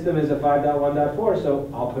 this system is a 5.1.4, so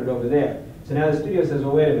I'll put it over there. So now the studio says,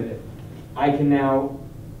 well, wait a minute. I can now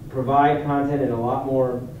provide content in a lot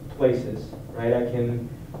more places, right? I can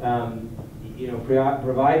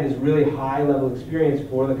provide this really high-level experience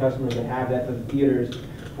for the customers that have that, for the theaters,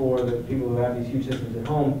 for the people who have these huge systems at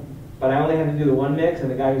home. But I only have to do the one mix, and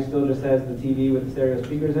the guy who still just has the TV with the stereo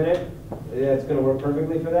speakers in it, that's going to work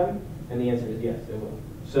perfectly for them? And the answer is yes, it will.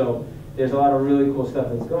 So there's a lot of really cool stuff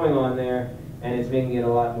that's going on there, and it's making it a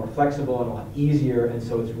lot more flexible and a lot easier, and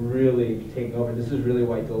so it's really taking over. This is really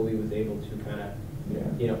why Dolby was able to kind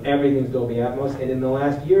of, everything's Dolby Atmos. And in the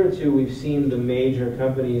last year or two, we've seen the major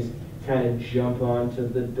companies kind of jump onto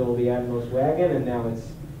the Dolby Atmos wagon, and now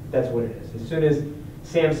that's what it is. As soon as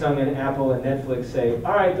Samsung and Apple and Netflix say,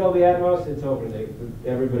 all right, Dolby Atmos, it's over.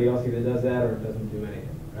 Everybody else either does that or doesn't do anything,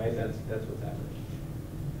 right? That's what's happening.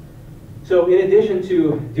 So in addition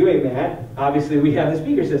to doing that, obviously we have the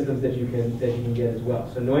speaker systems that you can get as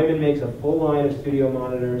well. So Neumann makes a full line of studio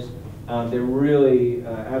monitors. They're really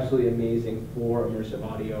absolutely amazing for immersive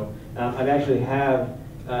audio. I actually have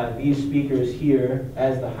these speakers here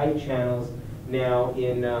as the height channels now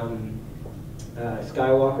in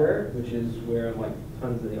Skywalker, which is where like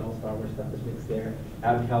tons of the All-Star Wars stuff is mixed there,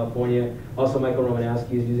 out in California. Also, Michael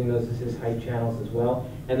Romanowski is using those as his height channels as well.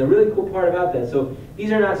 And the really cool part about that, so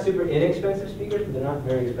these are not super inexpensive speakers, but they're not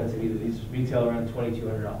very expensive either. These retail around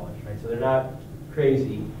 $2,200, right? So they're not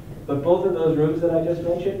crazy. But both of those rooms that I just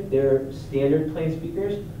mentioned, their standard plain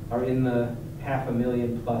speakers are in the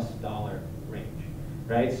 $500,000+ range,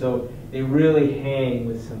 right? So they really hang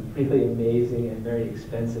with some really amazing and very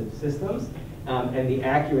expensive systems. And the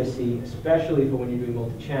accuracy, especially for when you're doing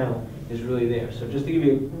multi-channel, is really there. So just to give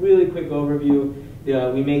you a really quick overview,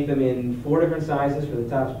 we make them in 4 different sizes for the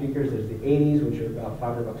top speakers. There's the 80s, which are about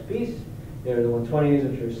 $500 a piece. There are the 120s,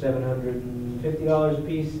 which are $750 a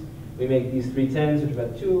piece. We make these 310s, which are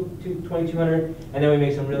about $2,200. And then we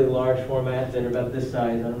make some really large formats that are about this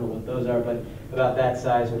size. I don't know what those are, but about that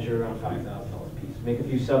size, which are around $5,000 a piece. Make a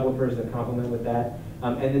few subwoofers that complement with that.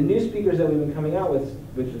 And the new speakers that we've been coming out with,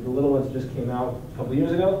 which are the little ones just came out a couple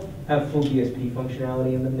years ago, have full DSP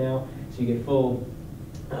functionality in them now. So you get full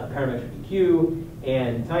parametric EQ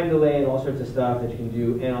and time delay and all sorts of stuff that you can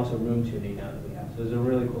do, and also room tuning now that we have. So there's a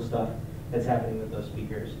really cool stuff that's happening with those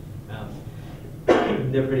speakers.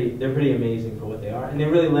 They're pretty amazing for what they are, and they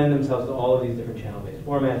really lend themselves to all of these different channel-based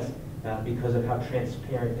formats because of how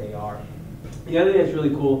transparent they are. The other thing that's really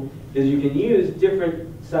cool is you can use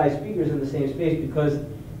different size speakers in the same space because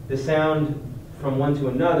the sound from one to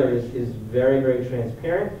another is very, very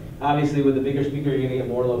transparent. Obviously, with the bigger speaker, you're going to get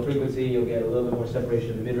more low frequency. You'll get a little bit more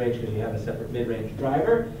separation in the mid-range because you have a separate mid-range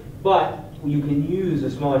driver. But you can use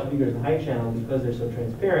the smaller speakers in the high channel because they're so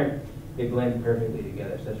transparent. They blend perfectly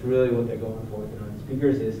together. So that's really what they're going for with the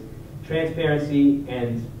speakers is transparency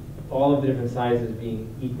and all of the different sizes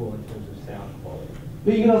being equal in terms of sound quality.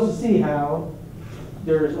 But you can also see how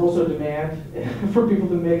there's also demand for people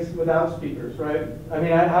to mix without speakers, right? I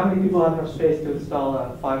mean, how many people have enough space to install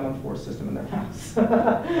a 514 system in their house?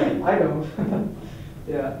 I don't.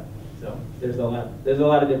 Yeah. So there's a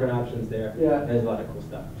lot of different options there. Yeah. There's a lot of cool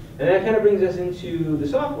stuff. And that kind of brings us into the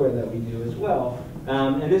software that we do as well.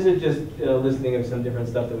 And this is just a listing of some different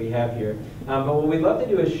stuff that we have here. But what we'd love to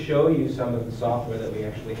do is show you some of the software that we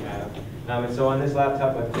actually have. And so on this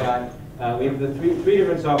laptop I've got, we have the three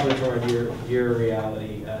different software for our Gear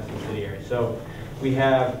Reality subsidiary. So we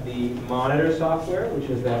have the monitor software, which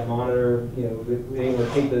is that monitor, we're able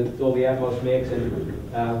to take the Dolby Atmos mix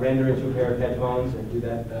and render it to a pair of headphones and do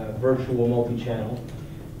that virtual multi-channel.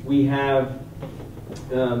 We have,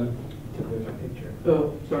 took away my picture.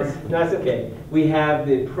 Oh, sorry. That's okay. We have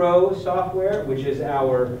the Pro software, which is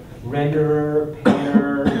our renderer,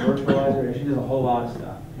 panner, virtualizer. She does a whole lot of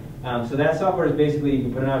stuff. So that software is basically, you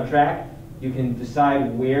can put it on a track, you can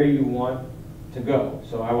decide where you want to go.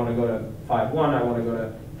 So I want to go to 5.1, I want to go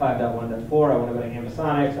to 5.1.4, I want to go to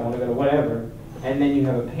Amazonics, I want to go to whatever. And then you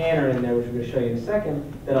have a panner in there, which we're going to show you in a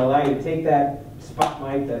second, that allow you to take that spot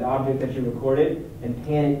mic, that object that you recorded, and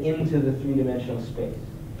pan it into the three-dimensional space.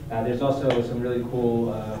 There's also some really cool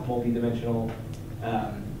multi-dimensional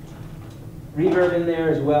reverb in there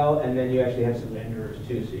as well, and then you actually have some renderers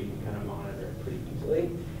too, so you can kind of monitor it pretty easily.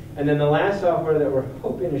 And then the last software that we're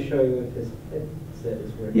hoping to show you if this headset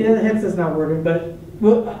is working. Yeah, the headset's not working, but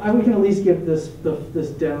we can at least give this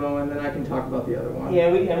demo, and then I can talk about the other one. Yeah,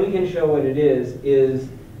 and we can show what it is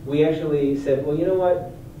we actually said, well, you know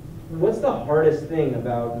what? What's the hardest thing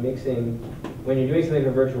about mixing when you're doing something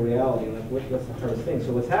for virtual reality? Like, what's the hardest thing?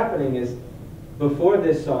 So what's happening is, before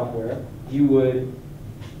this software, you would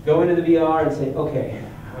go into the VR and say, okay,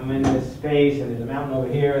 I'm in this space, and there's a mountain over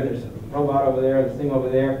here, there's a robot over there, this thing over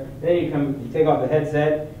there. And then you take off the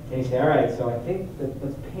headset, and you say, all right, so I think that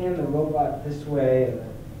let's pan the robot this way, and the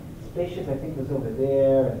spaceship I think was over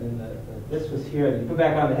there, and then this was here. And you put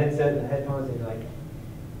back on the headset and the headphones, and you're like,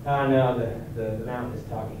 oh no, the mountain is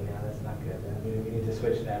talking now. That's not good. We need to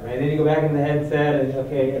switch that, right? And then you go back in the headset, and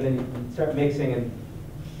okay, and then you start mixing, and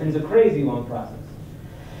it's a crazy long process.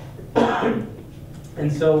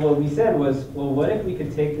 And so what we said was, well, what if we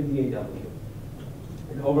could take the DAW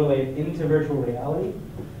and overlay it into virtual reality?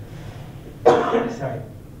 Sorry.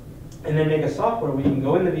 And then make a software where you can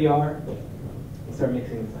go in the VR and start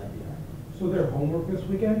mixing inside VR. So their homework this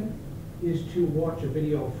weekend is to watch a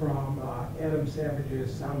video from Adam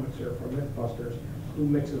Savage's sound mixer from Mythbusters, who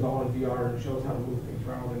mixes all in VR and shows how to move things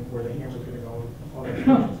around and where the hammer's going to go and all that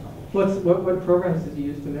stuff. What programs does he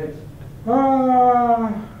use to mix?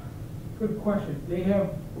 Good question. They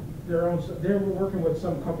have their own. They're working with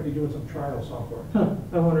some company doing some trial software. Huh,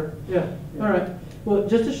 I wonder. Yeah. All right. Well,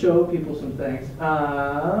 just to show people some things.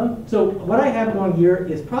 So what I have going here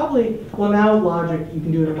is probably, well, now Logic, you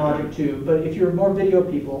can do it in Logic too, but if you're more video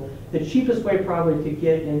people, the cheapest way probably to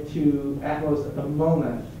get into Atmos at the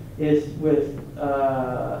moment is with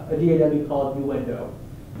a DAW called Nuendo.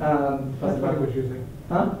 That's what he was using.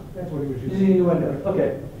 Huh? That's what he was using. Using Nuendo.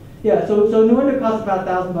 Okay. Yeah. So Nuendo costs about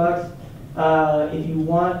 $1,000. If you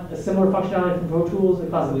want a similar functionality from Pro Tools, it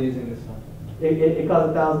costs Using this one. it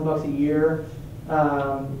costs $1,000 a year.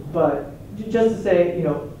 But just to say,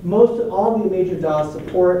 all the major DAWs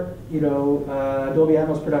support Dolby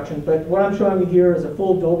Atmos production. But what I'm showing you here is a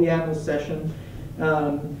full Dolby Atmos session.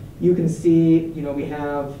 You can see, we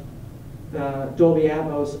have Dolby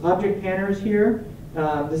Atmos object panners here.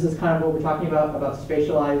 This is kind of what we're talking about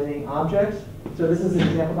spatializing objects. So this is an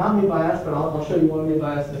example, not made by us, but I'll show you one made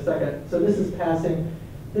by us in a second. So this is passing,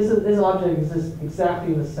 this object exists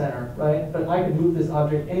exactly in the center, right? But I could move this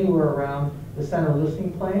object anywhere around the center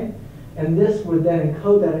listening plane, and this would then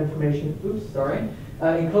encode that information,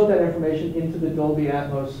 encode that information into the Dolby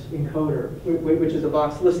Atmos encoder, which is a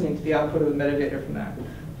box listening to the output of the metadata from that.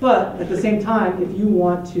 But at the same time, if you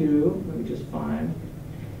want to, let me just find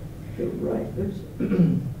the right, oops.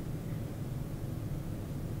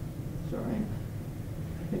 Sorry,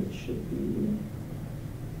 I think it should be.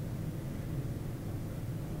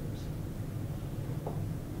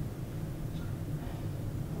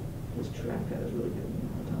 This trackpad is really giving me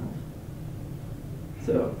a hard time.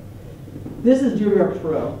 So this is DVR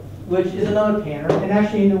Pro, which is another panner. And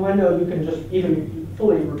actually in the window, you can just even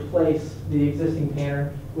fully replace the existing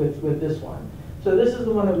panner with this one. So this is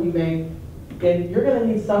the one that we made. And you're going to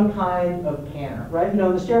need some kind of panner, right? In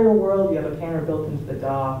the stereo world, you have a panner built into the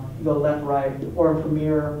DAW. You go left, right, or in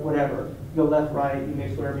Premiere, whatever. You go left, right, you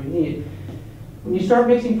mix whatever you need. When you start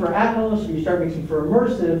mixing for Atmos or you start mixing for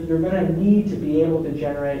immersive, you're going to need to be able to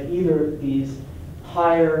generate either these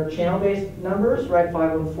higher channel-based numbers, right,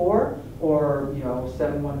 514, or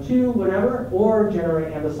 712, whatever, or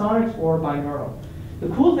generate ambisonics or binaural. The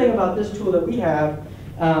cool thing about this tool that we have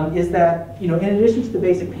is that, in addition to the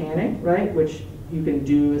basic panning, right, which you can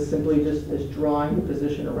do as simply just as drawing the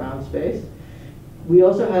position around space, we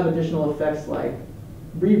also have additional effects like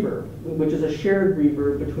reverb, which is a shared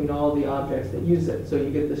reverb between all of the objects that use it. So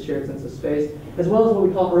you get this shared sense of space, as well as what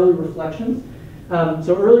we call early reflections.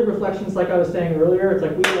 So early reflections, like I was saying earlier, it's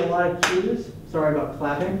like we get a lot of cues, sorry about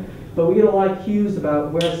clapping, but we get a lot of cues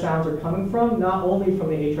about where sounds are coming from, not only from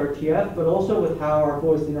the HRTF, but also with how our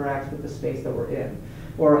voice interacts with the space that we're in,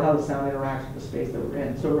 or how the sound interacts with the space that we're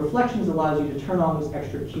in. So reflections allows you to turn on those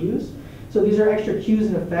extra cues. So these are extra cues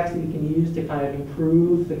and effects that you can use to kind of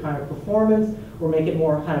improve the kind of performance or make it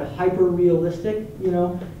more kind of hyper-realistic,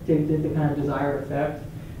 to the kind of desired effect.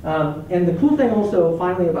 And the cool thing also,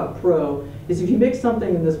 finally, about Pro is if you make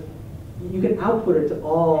something in this, you can output it to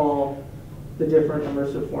all the different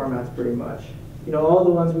immersive formats pretty much. All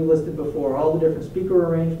the ones we listed before, all the different speaker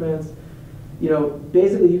arrangements.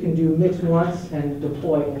 Basically you can do mix once and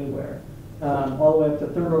deploy anywhere. All the way up to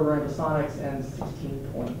third order ambisonics and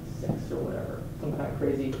 16.6 or whatever. Some kind of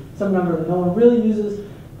crazy, some number that no one really uses,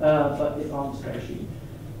 but it's on the spreadsheet.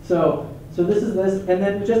 So this is this, and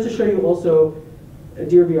then just to show you also a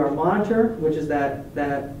DVR monitor, which is that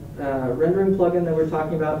rendering plugin that we're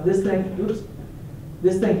talking about. This thing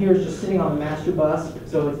here is just sitting on the master bus,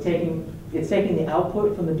 so it's taking the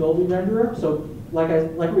output from the Dolby renderer. So like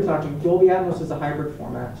we were talking, Dolby Atmos is a hybrid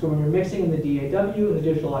format. So when you're mixing in the DAW, in the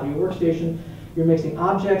digital audio workstation, you're mixing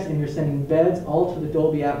objects and you're sending beds all to the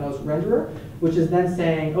Dolby Atmos renderer, which is then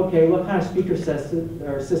saying, okay, what kind of speaker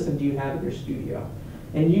system do you have in your studio?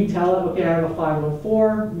 And you tell it, okay, I have a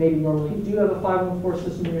 514, maybe normally you do have a 514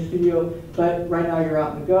 system in your studio, but right now you're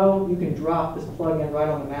out in the go, you can drop this plug-in right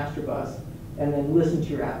on the master bus and then listen to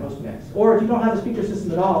your Atmos mix. Or if you don't have a speaker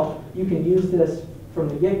system at all, you can use this from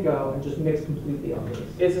the get-go and just mix completely on this.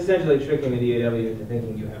 It's essentially tricking the DAW into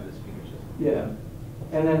thinking you have the speaker system. Yeah,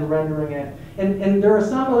 and then rendering it. And there are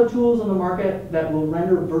some other tools on the market that will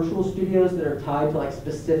render virtual studios that are tied to like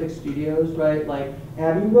specific studios, right? Like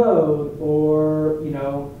Abbey Road or,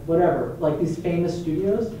 whatever, like these famous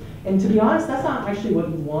studios. And to be honest, that's not actually what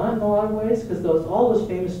you want in a lot of ways, because all those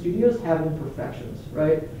famous studios have imperfections,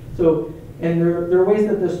 right? So, and there are ways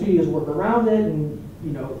that the studios work around it, and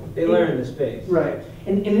they learn the space. Right.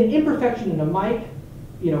 And an imperfection in a mic,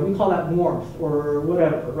 we call that warmth or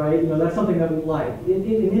whatever, right? That's something that we like.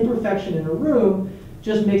 An imperfection in a room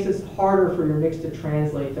just makes it harder for your mix to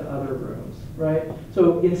translate to other rooms, right?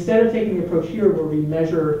 So instead of taking the approach here where we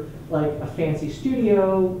measure like a fancy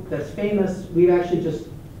studio that's famous, we've actually just,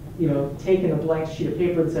 taken a blank sheet of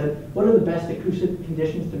paper and said, what are the best acoustic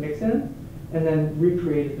conditions to mix in? And then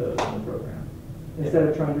recreated those in the program, instead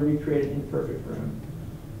of trying to recreate an imperfect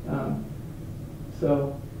room.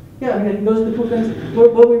 Yeah, I mean, those are the cool things.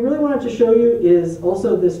 What we really wanted to show you is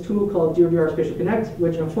also this tool called DVR Spatial Connect,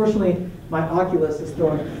 which unfortunately my Oculus is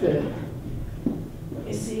throwing a fit. Let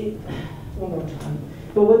me see one more time.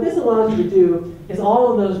 But what this allows you to do is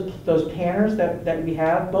all of those panners that we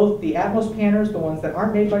have, both the Atmos panners, the ones that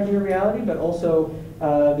aren't made by Dear Reality, but also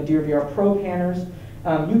the DVR Pro panners,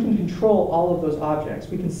 you can control all of those objects.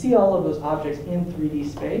 We can see all of those objects in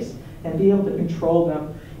 3D space and be able to control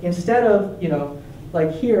them instead of,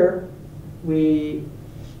 like here,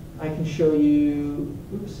 I can show you,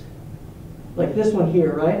 oops, like this one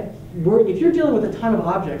here, right? If you're dealing with a ton of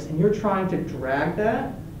objects and you're trying to drag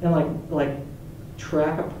that and like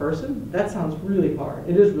track a person, that sounds really hard.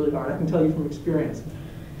 It is really hard, I can tell you from experience.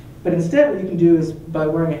 But instead, what you can do is, by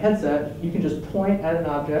wearing a headset, you can just point at an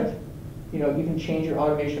object, you can change your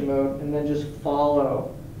automation mode, and then just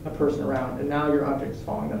follow a person around, and now your object is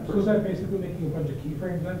following that person. So is that basically making a bunch of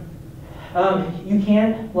keyframes then? You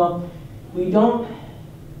can, well, we don't,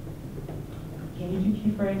 can you do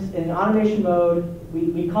keyframes? In automation mode,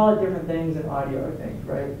 we call it different things in audio, I think,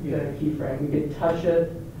 right? You get a keyframe, we could touch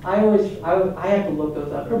it. I have to look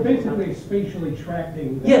those up. So basically spatially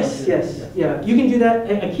tracking. Yes, yeah. You can do that.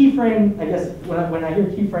 A keyframe, I guess, when I hear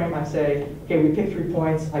keyframe, I say, okay, we pick 3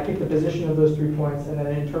 points. I pick the position of those 3 points, and then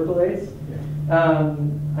it interpolates. Yeah.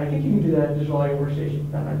 I think you can do that in Visual Audio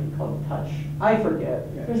Workstation. That might be called touch. I forget.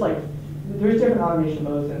 Yeah. There's different automation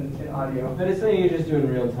modes in audio. But it's something you just do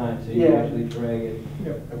in real time, so you can actually drag it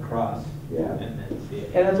across and then see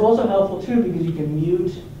it. And it's also helpful too because you can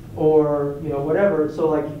mute or whatever. So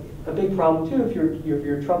like a big problem too, if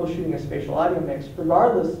you're troubleshooting a spatial audio mix,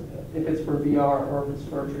 regardless if it's for VR or if it's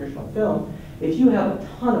for traditional film, if you have a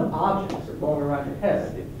ton of objects that are going around your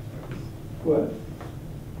head, what?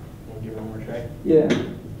 We'll give it one more try. Yeah.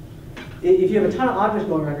 If you have a ton of objects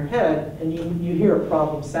going around your head and you hear a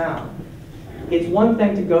problem sound, it's one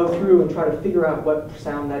thing to go through and try to figure out what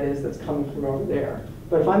sound that is that's coming from over there.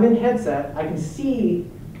 But if I'm in headset, I can see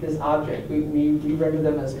this object. We render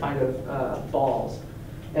them as kind of balls.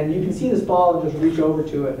 And you can see this ball and just reach over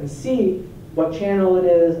to it and see what channel it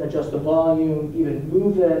is, adjust the volume, even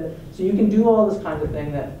move it. So you can do all this kind of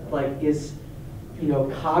thing that is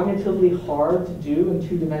cognitively hard to do in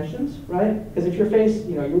 2 dimensions, right? Because if your face,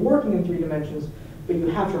 you're working in 3 dimensions, but you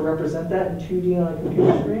have to represent that in 2D on a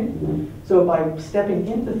computer screen. So by stepping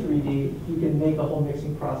into 3D, you can make the whole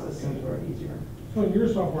mixing process simpler and easier. So in your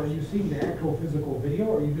software, are you seeing the actual physical video,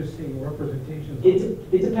 or are you just seeing representations?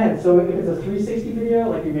 It depends. So if it's a 360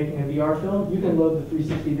 video, like you're making a VR film, you can load the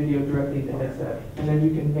 360 video directly into the headset, and then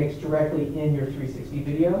you can mix directly in your 360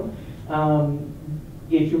 video.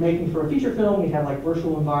 If you're making for a feature film, we have like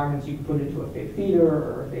virtual environments. You can put it into a fake theater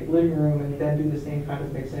or a fake living room, and then do the same kind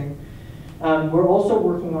of mixing. We're also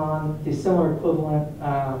working on the similar equivalent.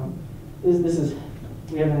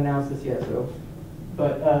 We haven't announced this yet,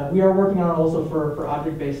 but we are working on also for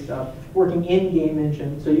object-based stuff, working in game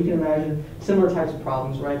engine. So you can imagine similar types of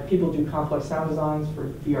problems, right? People do complex sound designs for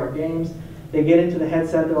VR games. They get into the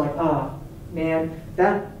headset, they're like, man,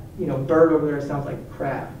 that bird over there sounds like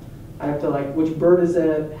crap. I have to which bird is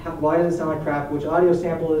it? Why does it sound like crap? Which audio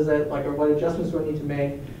sample is it? Or what adjustments do I need to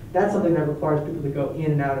make? That's something that requires people to go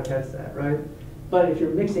in and out of headset, right? But if you're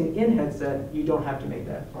mixing in headset, you don't have to make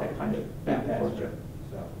that kind of back and forth trip.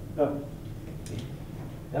 So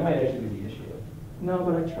that might actually be the issue. No,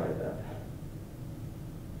 but I tried that.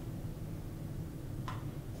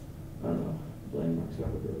 I don't know. Blame Mark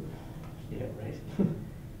Zuckerberg. Yeah, right.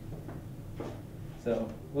 So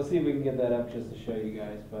we'll see if we can get that up just to show you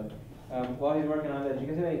guys. But while he's working on that, do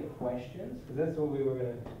you guys have any questions? Because that's what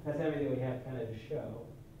that's everything we have kind of to show.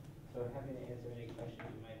 So happy to answer any questions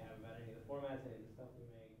you might have about any of the formats.